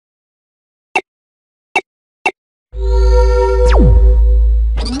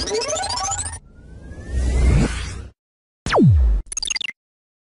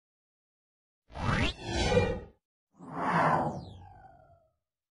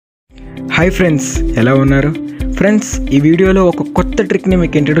Hi friends, ఎలా ఉన్నారు friends? ఈ వీడియోలో ఒక కొత్త ట్రిక్ని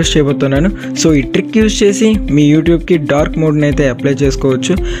మీకు ఇంట్రడ్యూస్ చేయబోతున్నాను. సో ఈ ట్రిక్ యూజ్ చేసి మీ యూట్యూబ్కి డార్క్ మోడ్ని అయితే అప్లై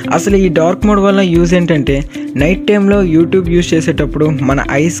చేసుకోవచ్చు. అసలు ఈ డార్క్ మోడ్ వల్ల యూజ్ ఏంటంటే నైట్ టైంలో యూట్యూబ్ యూజ్ చేసేటప్పుడు మన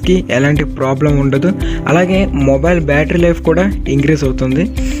ఐస్కి ఎలాంటి ప్రాబ్లం ఉండదు, అలాగే మొబైల్ బ్యాటరీ లైఫ్ కూడా ఇంక్రీజ్ అవుతుంది.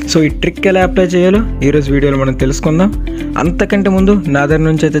 సో ఈ ట్రిక్ ఎలా అప్లై చేయాలో ఈరోజు వీడియోలో మనం తెలుసుకుందాం. అంతకంటే ముందు నా దగ్గర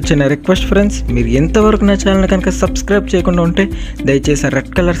నుంచి అయితే చిన్న రిక్వెస్ట్ ఫ్రెండ్స్, మీరు ఎంతవరకు నా ఛానల్ కనుక సబ్స్క్రైబ్ చేయకుండా ఉంటే దయచేసి ఆ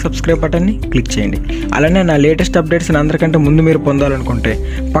రెడ్ కలర్ సబ్స్క్రైబ్ బటన్ని క్లిక్ చేయండి. అలానే నా లేటెస్ట్ అప్డేట్స్ని అందరికంటే ముందు మీరు పొందాలనుకుంటే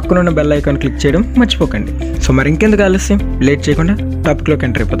పక్కనున్న బెల్ ఐకాన్ క్లిక్ చేయడం మర్చిపోకండి. సో మరి ఇంకెందుకు ఆలస్యం, లేట్ చేయకుండా టాపిక్లోకి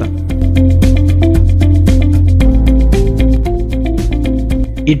ఎంటర్ అయిపోదాం.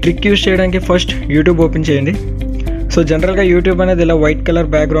 ఈ ట్రిక్ యూజ్ చేయడానికి ఫస్ట్ యూట్యూబ్ ఓపెన్ చేయండి. సో జనరల్గా యూట్యూబ్ అనేది ఇలా వైట్ కలర్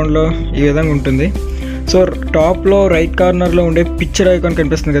బ్యాక్గ్రౌండ్లో ఈ విధంగా ఉంటుంది. సో టాప్లో రైట్ కార్నర్లో ఉండే పిక్చర్ ఐకాన్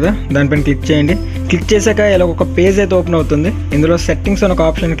కనిపిస్తుంది కదా, దానిపైన క్లిక్ చేయండి. క్లిక్ చేశాక ఇలా ఒక పేజ్ అయితే ఓపెన్ అవుతుంది. ఇందులో సెట్టింగ్స్ అని ఒక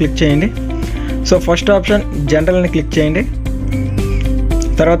ఆప్షన్ క్లిక్ చేయండి. సో ఫస్ట్ ఆప్షన్ జనరల్ని క్లిక్ చేయండి.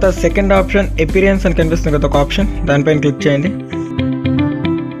 తర్వాత సెకండ్ ఆప్షన్ అపియరెన్స్ అని కనిపిస్తుంది కదా ఒక ఆప్షన్, దానిపైన క్లిక్ చేయండి.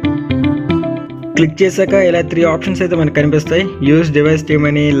 క్లిక్ చేశాక ఇలా 3 ఆప్షన్స్ అయితే మనకు కనిపిస్తాయి. యూజ్ డివైస్ థీమ్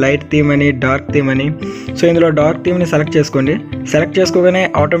అని, లైట్ థీమ్ అని, డార్క్ థీమ్ అని. సో ఇందులో డార్క్ థీమ్ని సెలెక్ట్ చేసుకోండి. సెలెక్ట్ చేసుకోగానే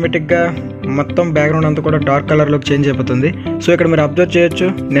ఆటోమేటిక్గా మొత్తం బ్యాక్గ్రౌండ్ అంతా కూడా డార్క్ కలర్లోకి చేంజ్ అయిపోతుంది. సో ఇక్కడ మీరు అబ్జర్వ్ చేయొచ్చు,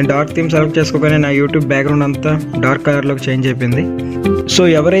 నేను డార్క్ థీమ్ సెలెక్ట్ చేసుకోగానే నా యూట్యూబ్ బ్యాక్గ్రౌండ్ అంతా డార్క్ కలర్లోకి చేంజ్ అయిపోయింది. సో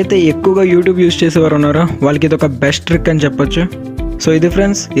ఎవరైతే ఎక్కువగా యూట్యూబ్ యూజ్ చేసేవారు ఉన్నారో వాళ్ళకి ఇది ఒక బెస్ట్ ట్రిక్ అని చెప్పొచ్చు. సో ఇది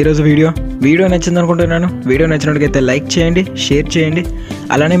ఫ్రెండ్స్ ఈరోజు వీడియో నచ్చింది అనుకుంటున్నాను. వీడియో నచ్చినట్టుగైతే లైక్ చేయండి, షేర్ చేయండి.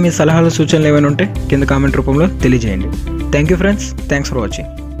 అలానే మీ సలహాలు సూచనలు ఏమైనా ఉంటే కింద కామెంట్ రూపంలో తెలియజేయండి. Thank you friends, thanks for watching.